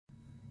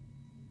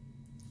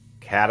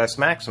Catus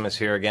Maximus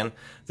here again,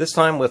 this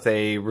time with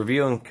a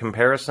review and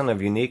comparison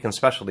of unique and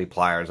specialty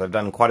pliers. I've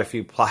done quite a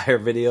few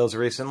plier videos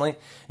recently,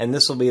 and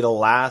this will be the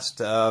last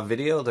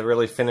video to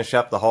really finish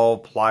up the whole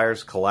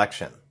pliers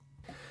collection.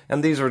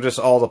 And these were just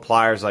all the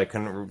pliers I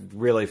couldn't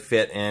really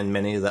fit in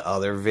many of the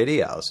other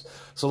videos.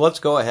 So let's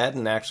go ahead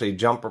and actually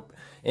jump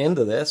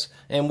into this,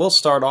 and we'll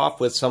start off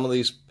with some of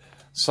these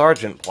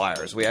Sargent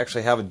pliers. We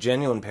actually have a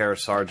genuine pair of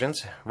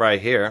Sargents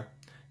right here,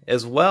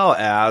 as well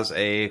as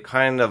a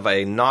kind of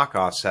a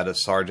knockoff set of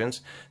Sargents.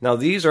 Now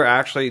these are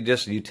actually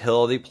just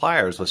utility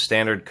pliers with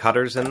standard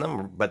cutters in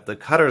them, but the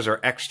cutters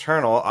are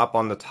external up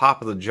on the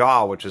top of the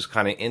jaw, which is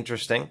kind of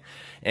interesting.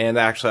 And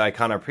actually I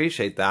kind of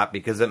appreciate that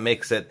because it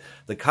makes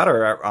the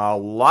cutter a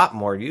lot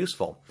more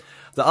useful.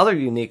 The other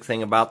unique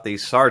thing about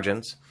these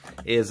Sargents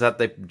is that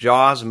the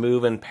jaws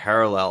move in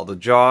parallel. The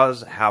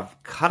jaws have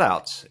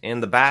cutouts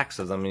in the backs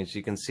of them, as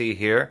you can see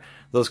here.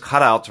 Those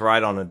cutouts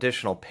right on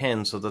additional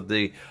pins so that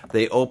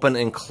they open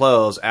and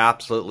close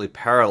absolutely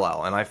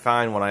parallel. And I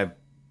find when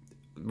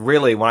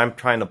I'm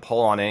trying to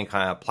pull on any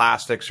kind of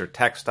plastics or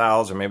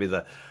textiles or maybe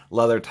the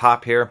leather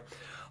top here,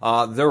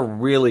 they're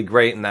really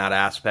great in that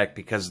aspect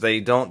because they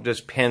don't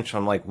just pinch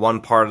on like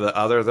one part or the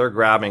other. They're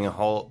grabbing a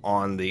hold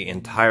on the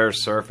entire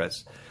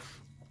surface.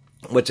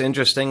 What's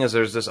interesting is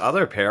there's this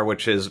other pair,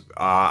 which is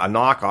a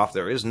knockoff.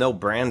 There is no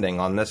branding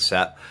on this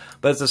set,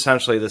 but it's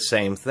essentially the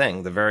same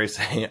thing, the very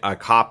same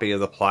copy of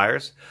the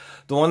pliers.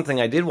 The one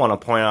thing I did want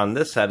to point out on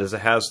this set is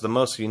it has the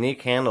most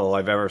unique handle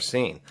I've ever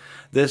seen.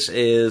 This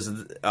is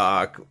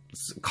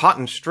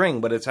cotton string,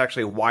 but it's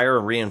actually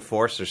wire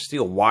reinforced. There's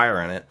steel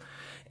wire in it,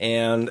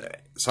 and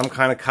some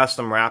kind of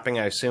custom wrapping.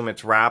 I assume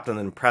it's wrapped and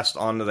then pressed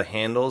onto the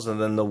handles, and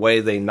then the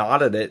way they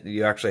knotted it,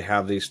 you actually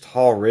have these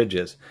tall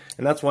ridges.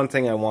 And that's one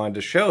thing I wanted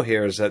to show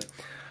here is that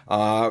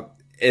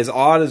as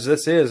odd as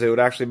this is, it would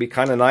actually be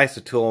kind of nice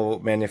if tool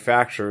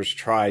manufacturers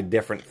try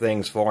different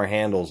things for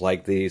handles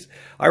like these.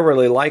 I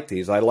really like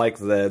these. I like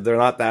they're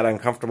not that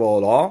uncomfortable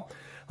at all.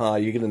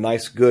 You get a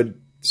nice, good,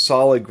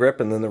 solid grip,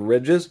 and then the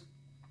ridges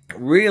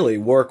really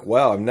work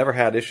well. I've never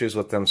had issues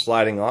with them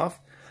sliding off.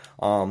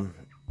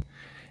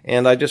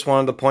 And I just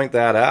wanted to point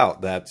that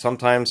out, that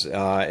sometimes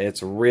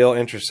it's real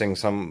interesting,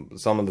 some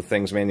of the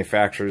things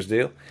manufacturers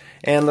do.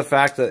 And the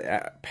fact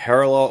that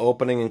parallel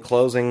opening and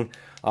closing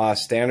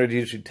standard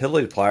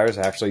utility pliers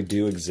actually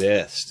do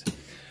exist.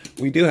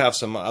 We do have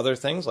some other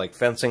things like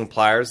fencing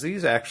pliers.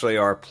 These actually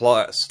are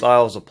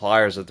styles of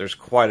pliers that there's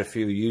quite a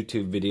few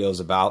YouTube videos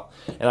about,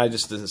 and I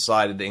just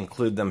decided to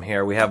include them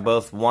here. We have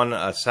both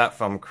a set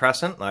from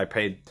Crescent, I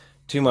paid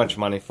too much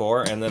money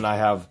for, and then I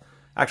have,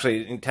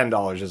 actually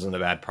 $10 isn't a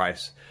bad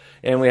price.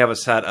 And we have a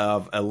set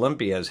of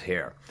Olympias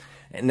here.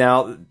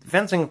 Now,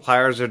 fencing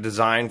pliers are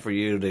designed for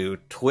you to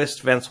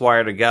twist fence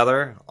wire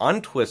together,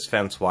 untwist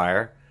fence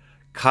wire,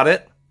 cut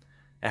it.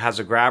 It has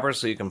a grabber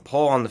so you can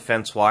pull on the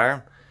fence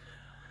wire,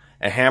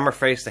 a hammer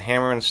face to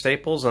hammer in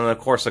staples, and of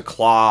course a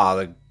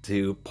claw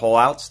to pull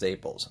out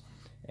staples.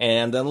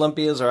 And the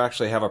Olympias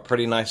actually have a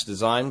pretty nice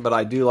design, but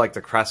I do like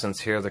the Crescents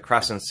here. The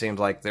Crescents seem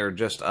like they're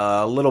just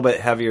a little bit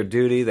heavier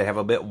duty. They have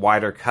a bit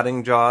wider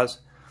cutting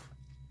jaws.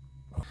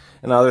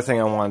 Another thing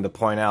I wanted to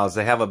point out is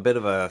they have a bit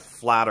of a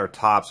flatter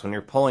tops. When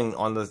you're pulling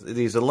on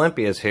these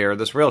Olympias here,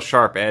 this real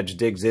sharp edge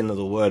digs into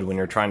the wood when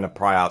you're trying to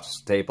pry out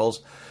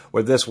staples,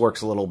 where this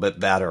works a little bit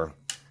better.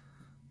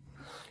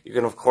 You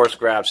can, of course,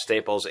 grab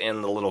staples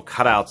in the little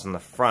cutouts in the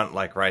front,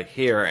 like right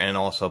here, and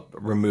also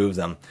remove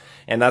them.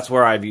 And that's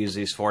where I've used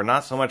these for.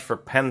 Not so much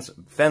for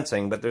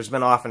fencing, but there's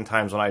been often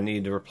times when I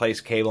need to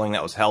replace cabling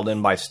that was held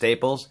in by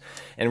staples.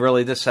 And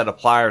really, this set of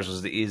pliers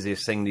was the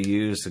easiest thing to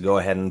use to go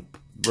ahead and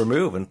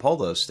remove and pull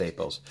those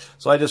staples.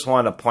 So I just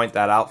wanted to point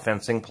that out,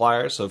 fencing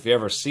pliers. So if you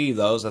ever see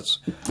those, that's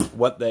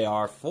what they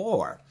are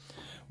for.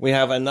 We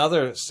have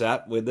another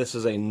set with, this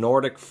is a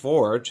Nordic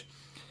Forge,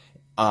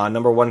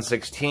 number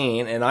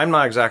 116, and I'm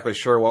not exactly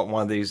sure what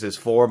one of these is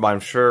for, but I'm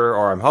sure,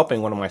 or I'm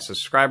hoping one of my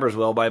subscribers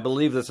will, but I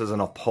believe this is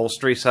an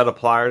upholstery set of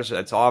pliers.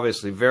 It's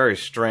obviously very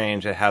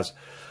strange. It has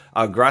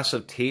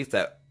aggressive teeth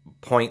that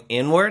point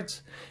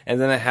inwards, and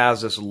then it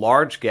has this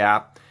large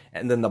gap,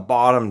 and then the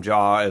bottom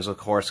jaw is, of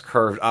course,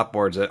 curved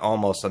upwards at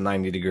almost a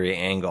 90-degree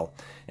angle.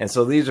 And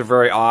so these are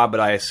very odd, but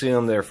I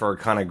assume they're for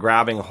kind of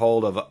grabbing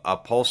hold of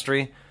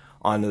upholstery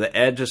onto the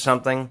edge of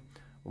something,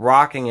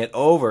 rocking it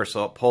over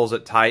so it pulls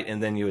it tight,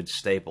 and then you would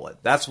staple it.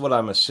 That's what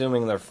I'm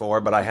assuming they're for,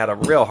 but I had a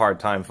real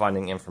hard time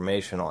finding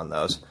information on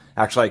those.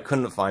 Actually, I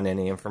couldn't find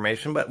any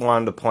information, but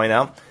wanted to point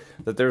out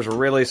that there's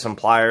really some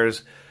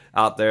pliers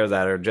out there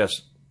that are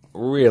just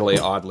really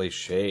oddly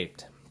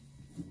shaped.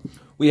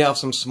 We have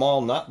some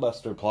small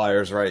nutbuster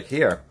pliers right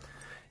here,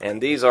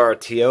 and these are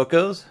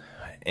Tiocos,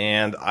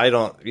 and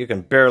you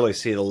can barely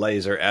see the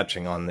laser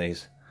etching on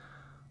these.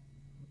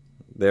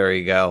 There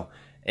you go.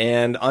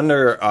 And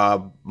under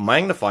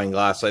magnifying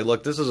glass,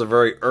 this is a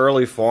very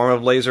early form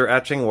of laser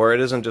etching where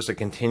it isn't just a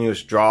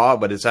continuous draw,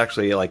 but it's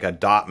actually like a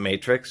dot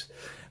matrix.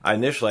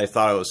 Initially, I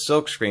thought it was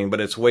silkscreen, but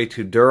it's way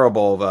too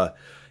durable of a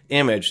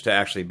image to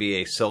actually be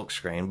a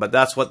silkscreen. But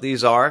that's what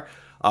these are.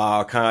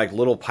 Kind of like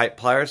little pipe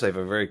pliers. They have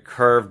a very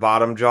curved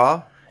bottom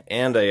jaw,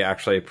 and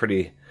actually a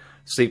pretty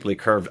steeply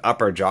curved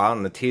upper jaw,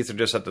 and the teeth are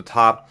just at the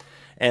top.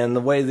 And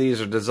the way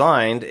these are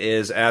designed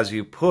is as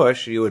you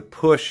push, you would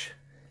push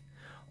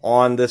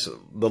on the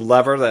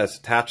lever that's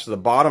attached to the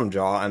bottom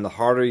jaw, and the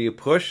harder you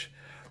push,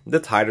 the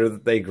tighter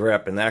that they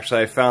grip. And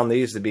actually I found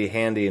these to be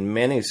handy in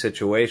many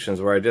situations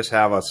where I just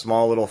have a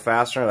small little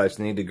fastener that I just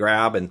need to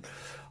grab and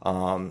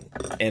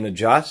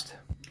adjust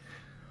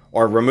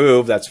or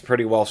remove that's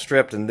pretty well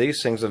stripped, and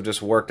these things have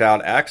just worked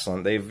out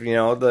excellent. They've, you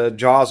know, the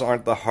jaws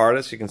aren't the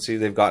hardest. You can see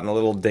they've gotten a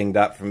little dinged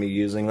up from me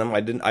using them.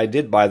 I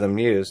did buy them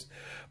used,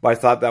 but I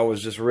thought that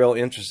was just real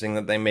interesting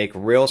that they make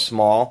real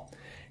small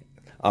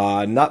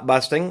nut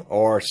busting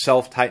or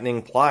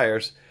self-tightening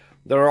pliers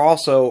that are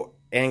also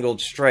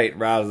angled straight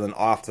rather than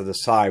off to the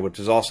side, which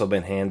has also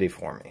been handy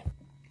for me.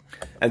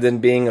 And then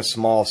being a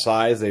small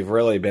size, they've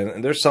really been,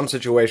 and there's some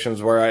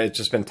situations where it's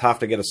just been tough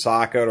to get a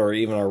socket or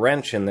even a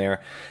wrench in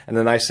there. And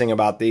the nice thing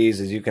about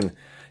these is you can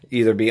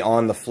either be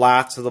on the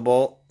flats of the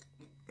bolt,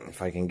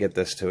 if I can get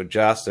this to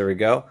adjust, there we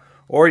go,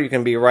 or you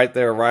can be right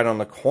there, right on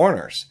the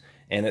corners,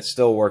 and it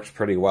still works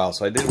pretty well.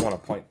 So I did want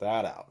to point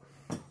that out.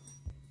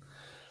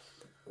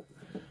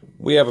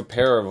 We have a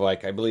pair of,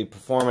 like, I believe,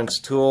 Performance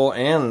Tool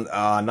and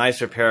a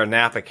nicer pair of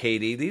Napa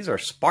KD. These are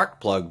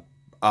spark plug,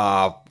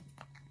 not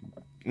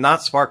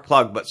spark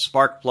plug, but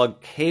spark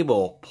plug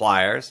cable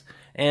pliers.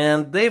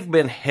 And they've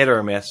been hit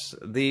or miss.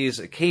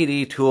 These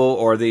KD tool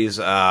or these,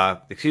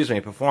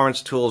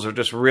 Performance Tools are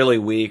just really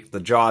weak. The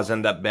jaws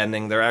end up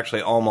bending. They're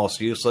actually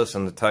almost useless,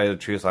 and to tell you the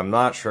truth, I'm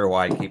not sure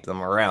why I keep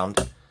them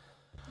around.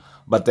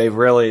 But they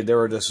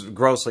were just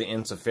grossly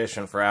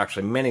insufficient for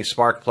actually many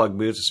spark plug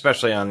boots,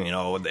 especially on, you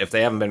know, if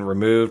they haven't been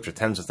removed for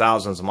tens of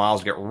thousands of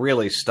miles, get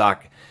really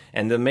stuck.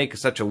 And to make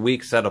such a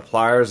weak set of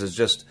pliers is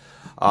just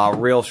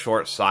real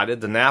short-sighted.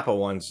 The Napa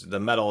ones,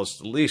 the metal is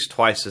at least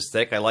twice as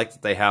thick. I like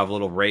that they have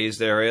little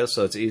raised areas,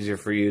 so it's easier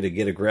for you to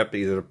get a grip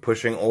either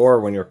pushing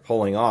or when you're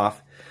pulling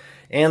off.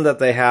 And that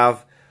they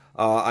have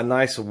a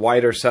nice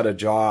wider set of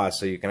jaws,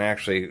 so you can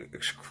actually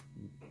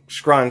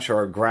scrunch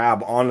or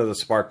grab onto the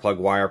spark plug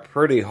wire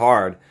pretty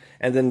hard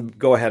and then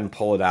go ahead and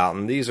pull it out.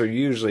 And these are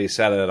usually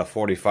set at a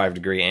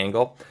 45-degree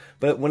angle,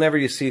 but whenever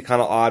you see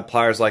kind of odd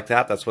pliers like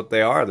that, that's what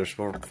they are. They're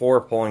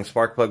for pulling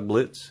spark plug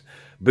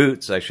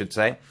boots, I should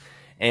say.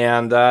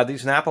 And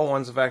these Napa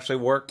ones have actually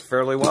worked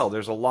fairly well.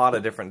 There's a lot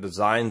of different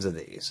designs of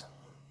these,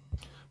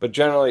 but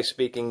generally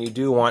speaking, you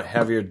do want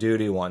heavier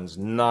duty ones,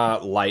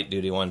 not light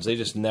duty ones. They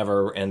just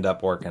never end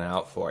up working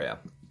out for you.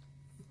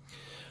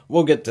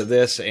 We'll get to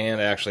this,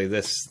 and actually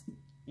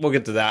we'll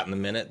get to that in a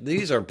minute.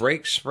 These are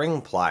brake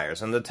spring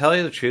pliers, and to tell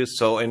you the truth,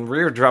 so in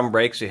rear drum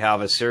brakes, you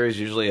have a series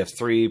usually of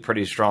 3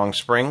 pretty strong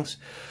springs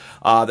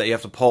that you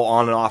have to pull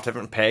on and off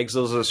different pegs.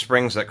 Those are the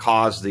springs that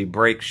cause the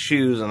brake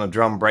shoes on the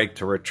drum brake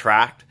to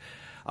retract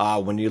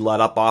when you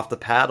let up off the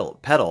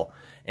pedal.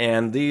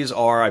 And these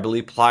are, I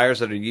believe, pliers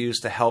that are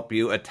used to help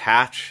you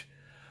attach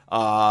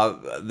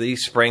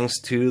these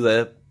springs to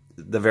the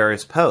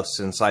various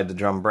posts inside the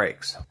drum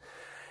brakes.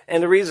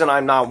 And the reason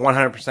I'm not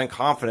 100%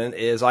 confident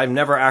is I've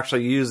never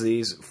actually used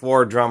these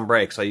for drum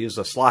brakes. I use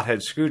the slot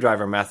head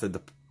screwdriver method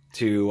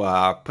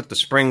to put the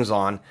springs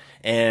on,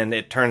 and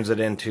it turns it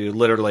into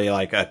literally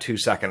like a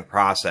 2-second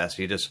process.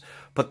 You just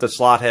put the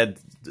slot head,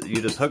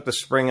 you just hook the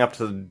spring up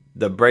to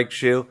the brake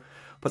shoe,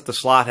 put the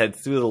slot head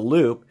through the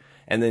loop,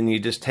 and then you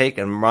just take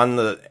and run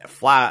the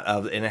flat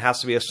of, and it has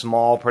to be a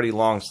small, pretty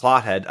long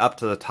slot head up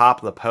to the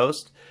top of the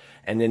post.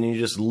 And then you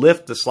just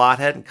lift the slot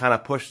head and kind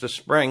of push the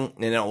spring,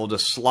 and it will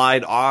just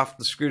slide off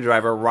the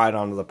screwdriver right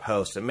onto the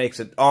post. It makes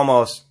it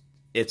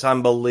it's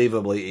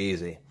unbelievably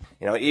easy.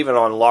 You know, even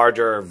on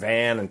larger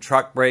van and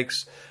truck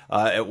brakes,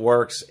 it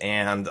works.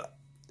 And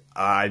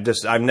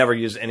I've never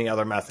used any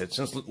other method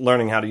since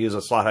learning how to use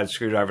a slot head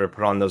screwdriver to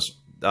put on those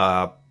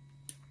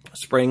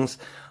springs.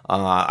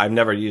 I've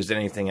never used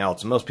anything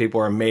else. Most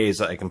people are amazed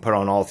that I can put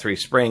on all 3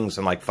 springs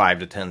in like 5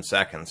 to 10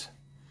 seconds.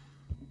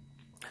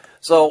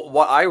 So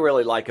what I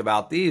really like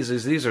about these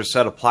is these are a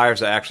set of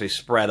pliers that actually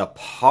spread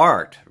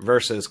apart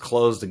versus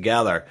closed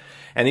together.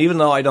 And even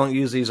though I don't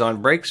use these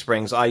on brake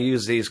springs, I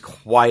use these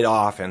quite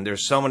often.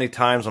 There's so many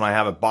times when I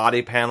have a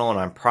body panel and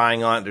I'm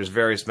prying on it, there's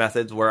various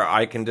methods where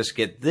I can just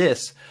get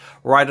this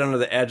right under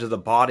the edge of the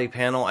body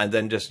panel and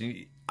then just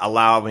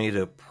allow me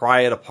to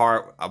pry it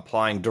apart,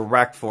 applying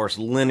direct force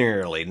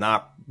linearly,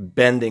 not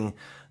bending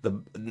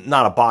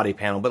not a body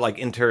panel, but like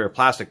interior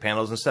plastic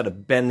panels, instead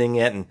of bending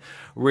it and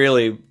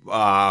really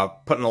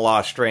putting a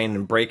lot of strain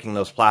and breaking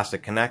those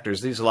plastic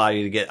connectors. These allow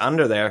you to get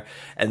under there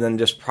and then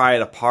just pry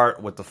it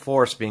apart with the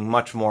force being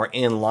much more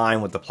in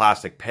line with the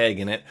plastic peg,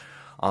 and it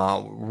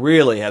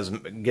really has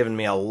given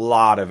me a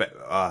lot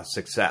of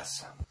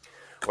success.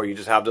 Where you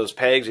just have those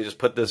pegs, you just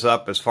put this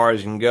up as far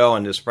as you can go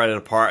and just spread it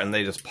apart, and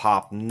they just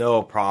pop,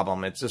 no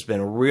problem. It's just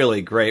been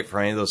really great for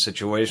any of those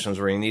situations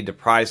where you need to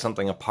pry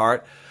something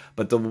apart,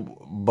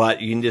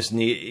 but you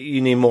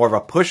need more of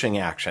a pushing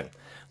action.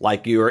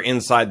 like you are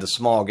inside the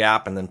small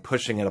gap and then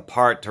pushing it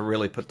apart to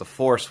really put the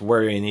force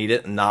where you need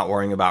it and not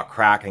worrying about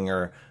cracking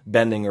or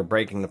bending or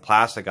breaking the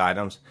plastic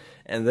items.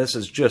 And this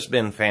has just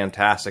been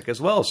fantastic,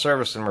 as well as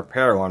service and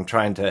repair when I'm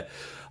trying to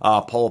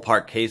pull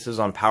apart cases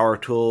on power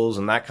tools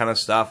and that kind of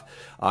stuff.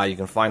 You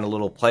can find a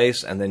little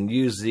place and then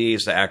use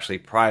these to actually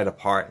pry it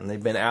apart, and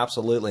they've been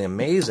absolutely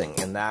amazing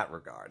in that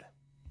regard.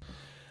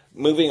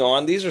 Moving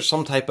on, these are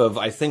some type of,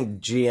 I think,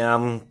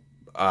 GM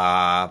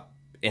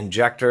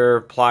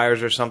injector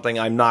pliers or something.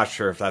 I'm not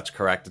sure if that's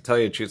correct. To tell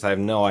you the truth, I have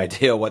no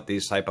idea what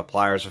these type of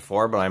pliers are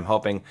for, but I'm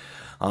hoping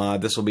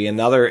this will be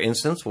another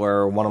instance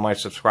where one of my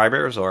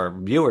subscribers, or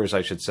viewers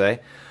I should say,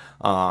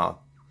 because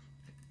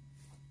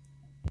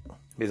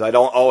I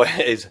don't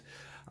always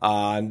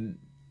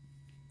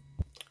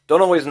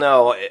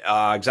know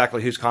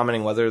exactly who's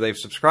commenting, whether they've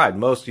subscribed.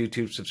 Most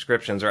YouTube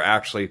subscriptions are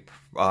actually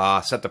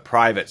set to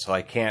private, so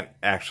I can't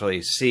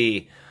actually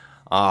see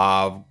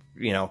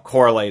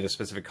correlate a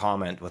specific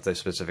comment with a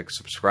specific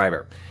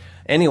subscriber.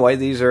 Anyway,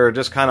 these are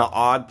just kind of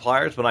odd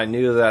pliers, but I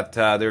knew that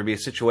there would be a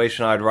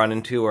situation I'd run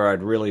into where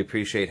I'd really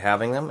appreciate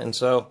having them, and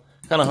so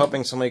kind of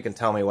hoping somebody can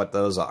tell me what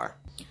those are.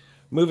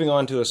 Moving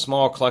on to a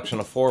small collection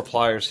of 4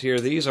 pliers here.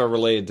 These are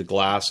related to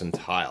glass and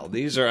tile.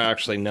 These are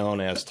actually known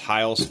as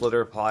tile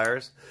splitter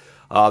pliers.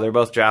 They're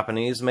both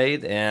Japanese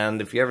made,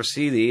 and if you ever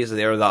see these,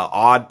 they're the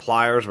odd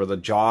pliers where the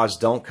jaws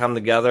don't come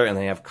together and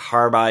they have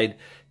carbide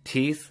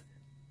teeth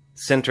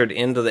centered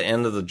into the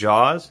end of the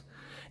jaws.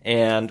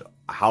 And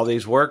how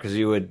these work is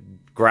you would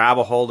grab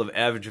a hold of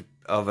edge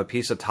of a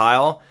piece of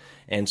tile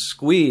and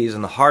squeeze,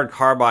 and the hard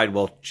carbide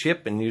will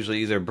chip and usually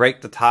either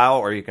break the tile,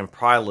 or you can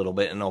pry a little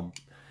bit and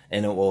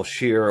it will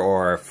shear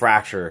or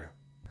fracture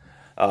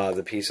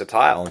the piece of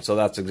tile. And so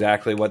that's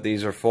exactly what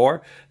these are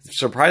for.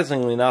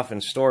 Surprisingly enough, in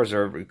stores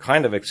they're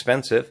kind of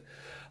expensive,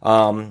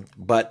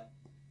 but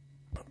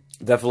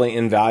definitely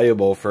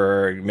invaluable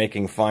for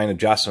making fine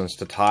adjustments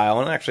to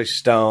tile and actually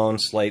stone,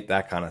 slate,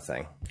 that kind of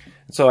thing.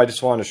 And so I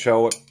just wanted to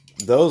show what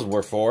those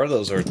were for.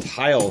 Those are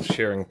tile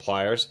shearing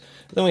pliers.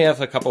 Then we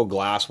have a couple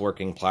glass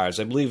working pliers.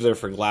 I believe they're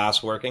for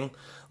glass working,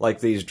 like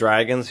these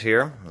dragons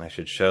here. I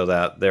should show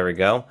that. There we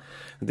go.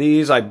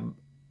 These, I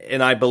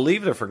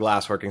believe they're for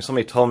glass working.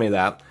 Somebody told me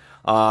that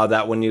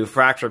when you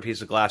fracture a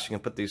piece of glass, you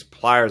can put these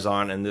pliers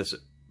on and this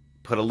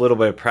put a little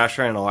bit of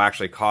pressure and it'll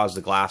actually cause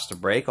the glass to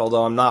break.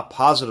 Although I'm not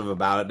positive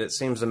about it, it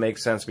seems to make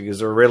sense because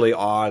they're really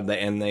odd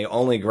and they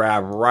only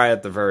grab right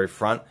at the very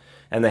front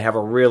and they have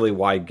a really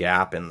wide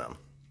gap in them.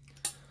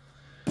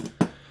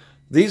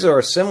 These are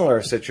a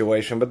similar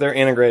situation, but they're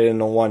integrated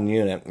into one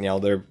unit.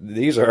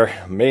 These are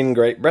made in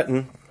Great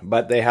Britain,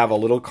 but they have a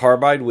little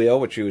carbide wheel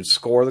which you would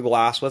score the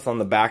glass with on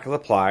the back of the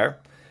plier,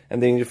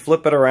 and then you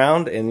flip it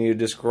around and you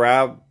just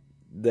grab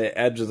the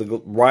edge of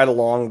the right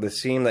along the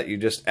seam that you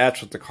just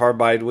etched with the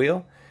carbide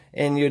wheel,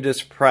 and you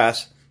just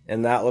press,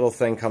 and that little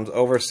thing comes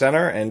over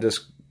center and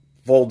just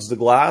folds the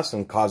glass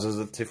and causes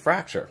it to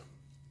fracture.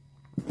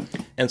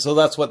 And so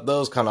that's what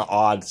those kind of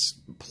odd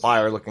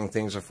plier looking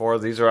things are for.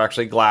 These are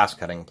actually glass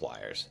cutting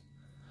pliers.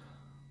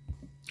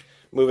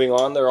 Moving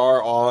on, there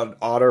are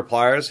odder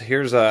pliers.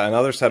 Here's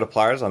another set of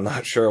pliers. I'm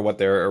not sure what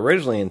they're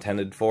originally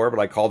intended for, but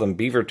I call them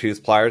beaver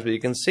tooth pliers. But you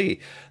can see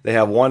they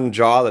have one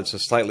jaw that's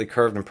just slightly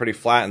curved and pretty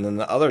flat, and then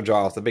the other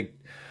jaw with a big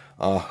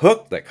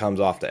hook that comes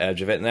off the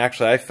edge of it. And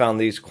actually, I found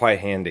these quite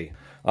handy.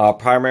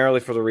 Primarily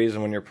for the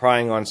reason when you're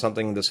prying on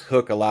something, this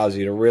hook allows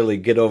you to really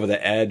get over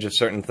the edge of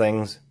certain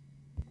things.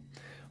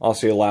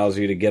 Also allows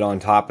you to get on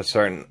top of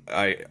certain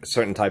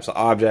types of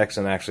objects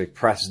and actually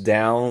press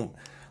down,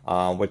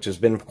 which has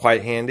been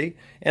quite handy,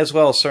 as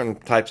well as certain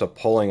types of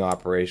pulling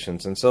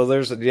operations. And so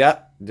there's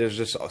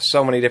just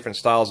so many different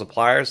styles of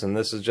pliers, and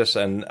this is just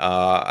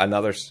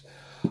another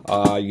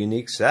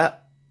unique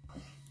set.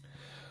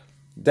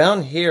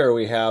 Down here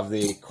we have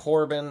the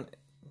Corbin.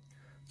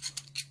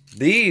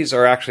 These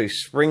are actually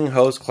spring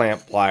hose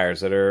clamp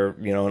pliers that are,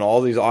 in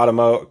all these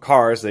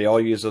cars, they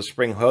all use those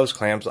spring hose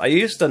clamps. I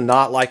used to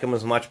not like them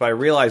as much, but I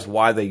realized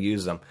why they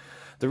use them.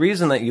 The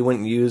reason that you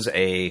wouldn't use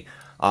a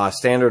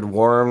standard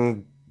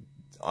worm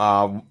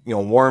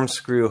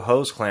screw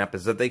hose clamp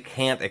is that they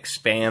can't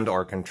expand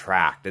or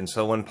contract. And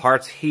so when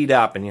parts heat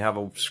up and you have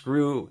a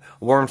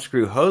worm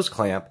screw hose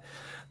clamp,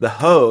 the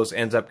hose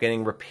ends up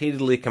getting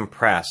repeatedly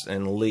compressed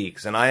and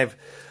leaks. And I've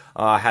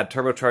had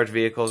turbocharged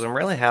vehicles and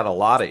really had a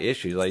lot of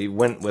issues. I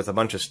went with a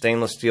bunch of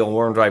stainless steel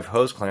worm drive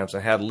hose clamps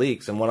and had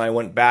leaks. And when I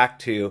went back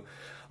to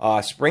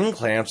spring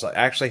clamps, I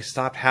actually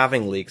stopped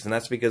having leaks. And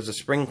that's because the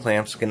spring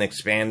clamps can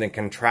expand and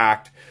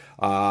contract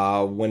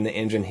when the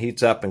engine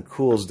heats up and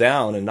cools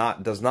down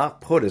and does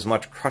not put as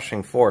much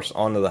crushing force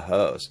onto the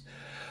hose.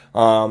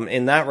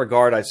 In that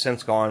regard, I've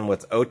since gone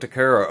with Otiker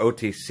or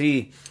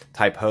OTC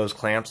type hose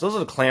clamps. Those are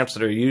the clamps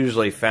that are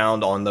usually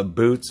found on the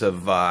boots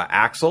of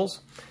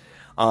axles.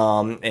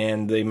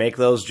 And they make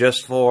those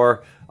just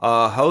for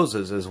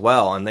hoses as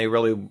well, and they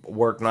really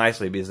work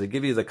nicely because they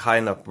give you the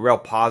kind of real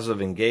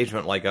positive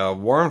engagement like a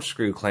worm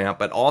screw clamp,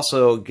 but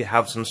also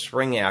have some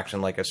spring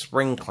action like a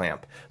spring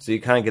clamp. So you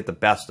kind of get the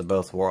best of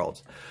both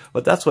worlds.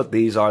 But that's what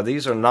these are.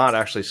 These are not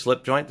actually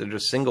slip joint. They're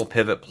just single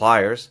pivot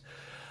pliers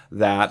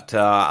that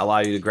allow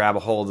you to grab a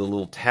hold of the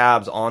little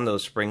tabs on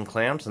those spring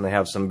clamps, and they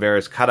have some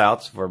various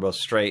cutouts for both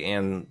straight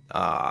and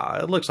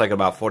it looks like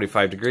about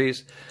 45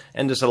 degrees,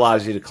 and just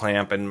allows you to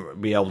clamp and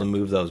be able to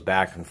move those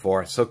back and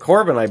forth. So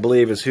Corbin, I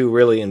believe, is who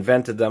really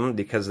invented them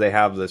because they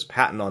have this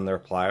patent on their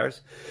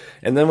pliers.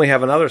 And then we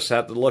have another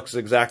set that looks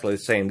exactly the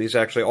same. These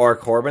actually are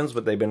Corbins,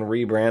 but they've been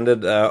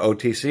rebranded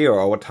OTC or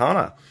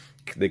Owatonna,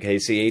 the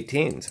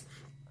KC18s.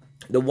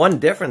 The one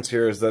difference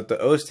here is that the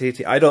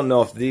OTT, I don't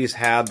know if these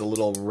had the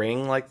little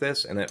ring like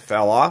this and it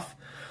fell off,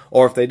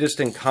 or if they just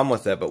didn't come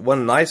with it. But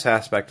one nice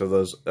aspect of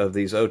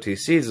these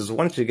OTCs is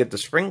once you get the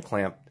spring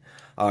clamp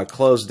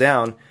closed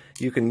down,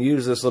 you can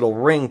use this little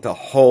ring to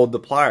hold the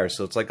pliers.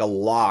 So it's like a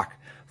lock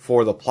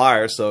for the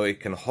pliers, so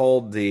it can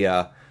hold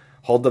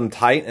them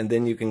tight, and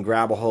then you can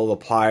grab a hold of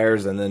the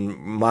pliers and then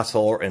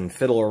muscle and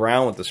fiddle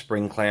around with the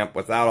spring clamp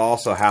without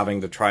also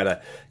having to try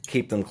to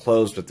keep them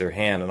closed with your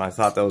hand. And I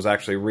thought that was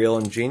actually real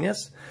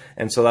ingenious.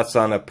 And so that's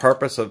kind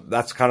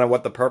of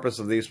what the purpose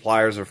of these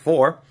pliers are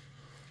for.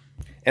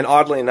 And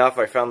oddly enough,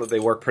 I found that they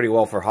work pretty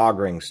well for hog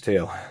rings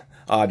too.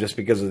 Just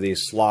because of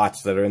these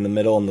slots that are in the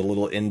middle and the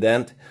little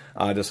indent,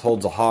 just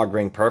holds a hog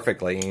ring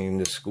perfectly. You can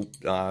just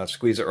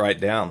squeeze it right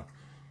down.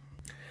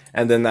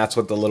 And then that's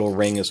what the little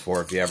ring is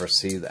for, if you ever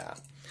see that.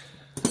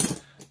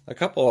 A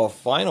couple of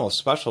final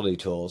specialty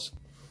tools,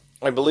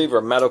 I believe,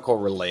 are medical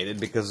related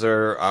because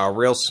they're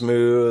real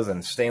smooth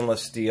and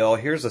stainless steel.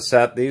 Here's a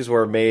set. These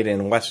were made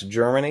in West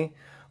Germany.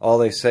 All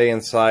they say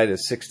inside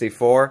is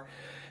 64.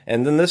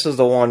 And then this is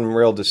the one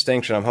real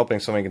distinction. I'm hoping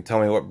somebody can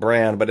tell me what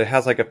brand, but it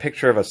has like a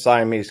picture of a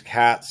Siamese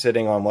cat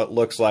sitting on what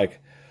looks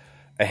like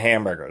a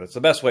hamburger. That's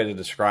the best way to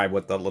describe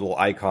what the little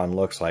icon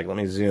looks like. Let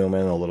me zoom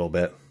in a little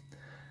bit.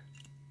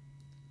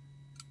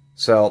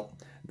 So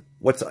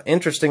what's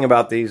interesting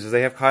about these is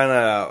they have kind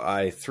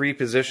of 3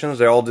 positions.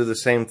 They all do the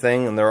same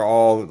thing, and they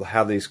all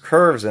have these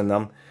curves in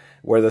them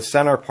where the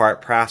center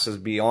part passes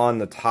beyond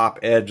the top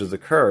edge of the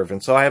curve.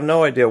 And so I have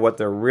no idea what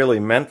they're really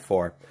meant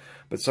for.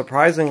 But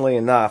surprisingly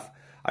enough,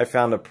 I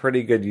found a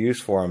pretty good use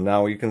for them.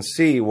 Now you can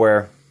see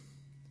where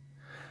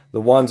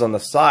the ones on the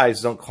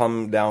sides don't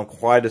come down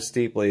quite as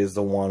steeply as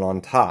the one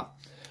on top.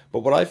 But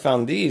what I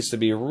found these to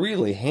be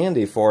really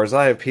handy for is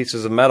I have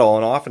pieces of metal,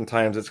 and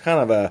oftentimes it's kind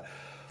of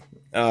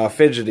a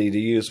fidgety to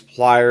use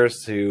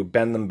pliers to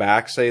bend them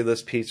back. Say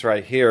this piece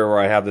right here where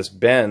I have this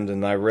bend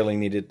and I really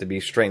need it to be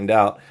straightened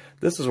out.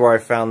 This is where I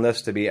found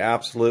this to be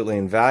absolutely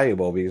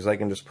invaluable because I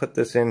can just put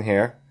this in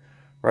here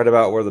right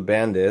about where the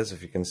bend is,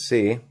 if you can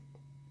see,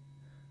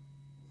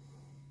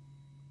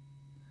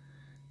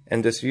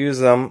 and just use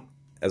them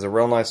as a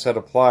real nice set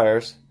of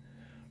pliers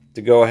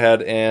to go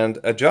ahead and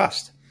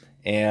adjust.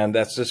 And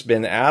that's just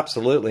been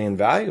absolutely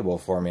invaluable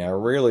for me. I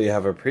really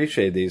have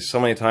appreciated these so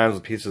many times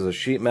with pieces of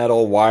sheet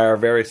metal, wire,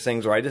 various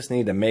things where I just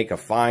need to make a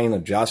fine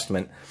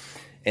adjustment.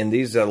 And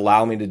these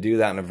allow me to do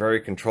that in a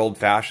very controlled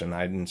fashion.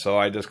 And so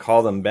I just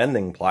call them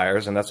bending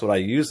pliers, and that's what I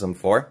use them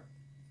for.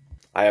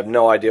 I have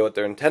no idea what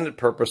their intended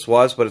purpose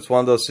was, but it's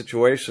one of those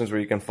situations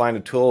where you can find a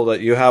tool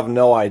that you have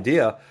no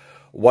idea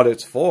what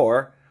it's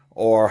for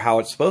or how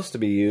it's supposed to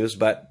be used,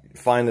 but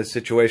find a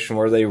situation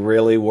where they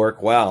really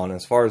work well. And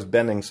as far as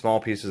bending small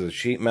pieces of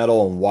sheet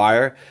metal and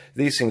wire,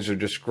 these things are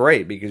just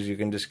great because you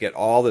can just get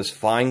all this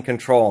fine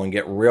control and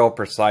get real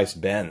precise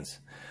bends.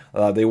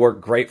 They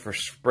work great for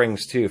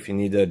springs too if you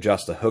need to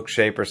adjust a hook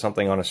shape or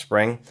something on a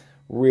spring.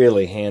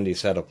 Really handy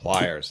set of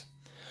pliers.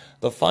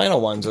 The final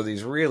ones are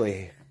these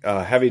really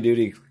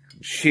heavy-duty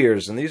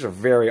shears, and these are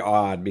very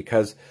odd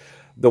because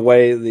the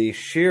way the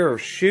shear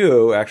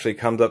shoe actually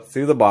comes up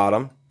through the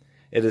bottom,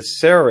 it is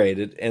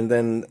serrated, and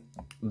then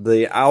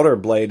the outer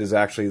blade is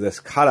actually this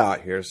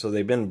cutout here, so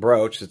they've been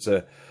broached. It's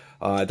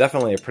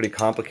definitely a pretty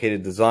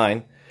complicated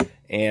design,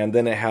 and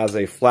then it has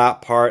a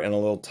flat part and a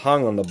little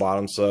tongue on the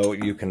bottom, so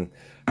you can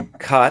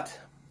cut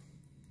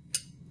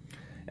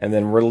and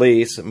then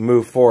release,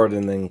 move forward,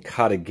 and then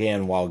cut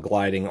again while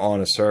gliding on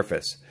a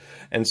surface.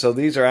 And so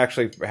these are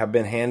actually have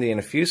been handy in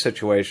a few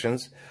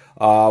situations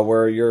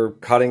where you're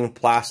cutting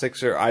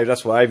plastics, or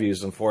that's what I've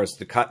used them for, is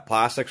to cut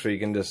plastics where you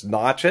can just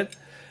notch it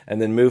and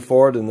then move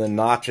forward and then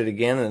notch it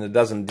again, and it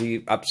doesn't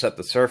upset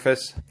the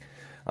surface.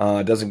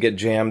 It doesn't get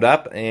jammed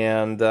up,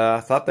 and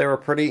I thought they were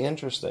pretty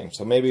interesting.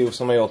 So maybe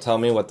somebody will tell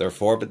me what they're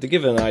for, but to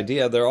give you an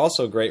idea, they're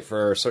also great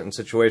for certain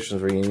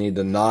situations where you need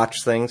to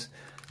notch things,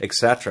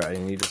 etc.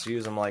 And you just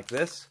use them like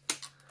this,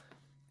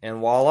 and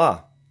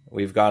voila,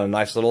 we've got a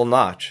nice little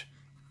notch.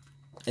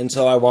 And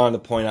so I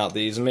wanted to point out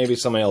these, and maybe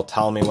somebody will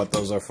tell me what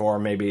those are for.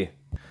 Maybe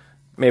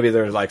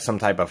there's like some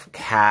type of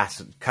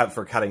cut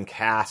for cutting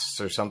casts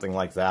or something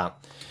like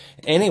that.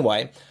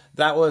 Anyway,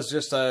 that was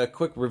just a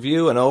quick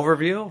review and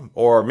overview,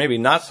 or maybe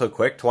not so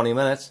quick, 20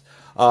 minutes,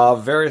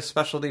 of various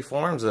specialty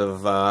forms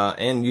of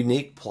and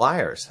unique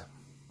pliers.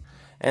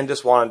 and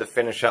just wanted to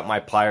finish up my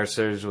Pliers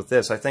series with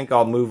this. I think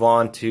I'll move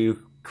on to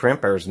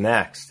crimpers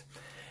next.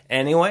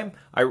 Anyway,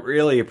 I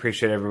really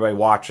appreciate everybody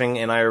watching,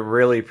 and I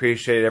really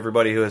appreciate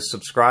everybody who has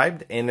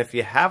subscribed. And if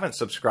you haven't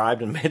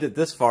subscribed and made it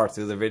this far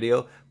through the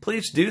video,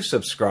 please do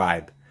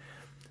subscribe.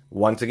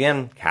 Once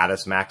again,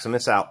 Catus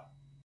Maximus out.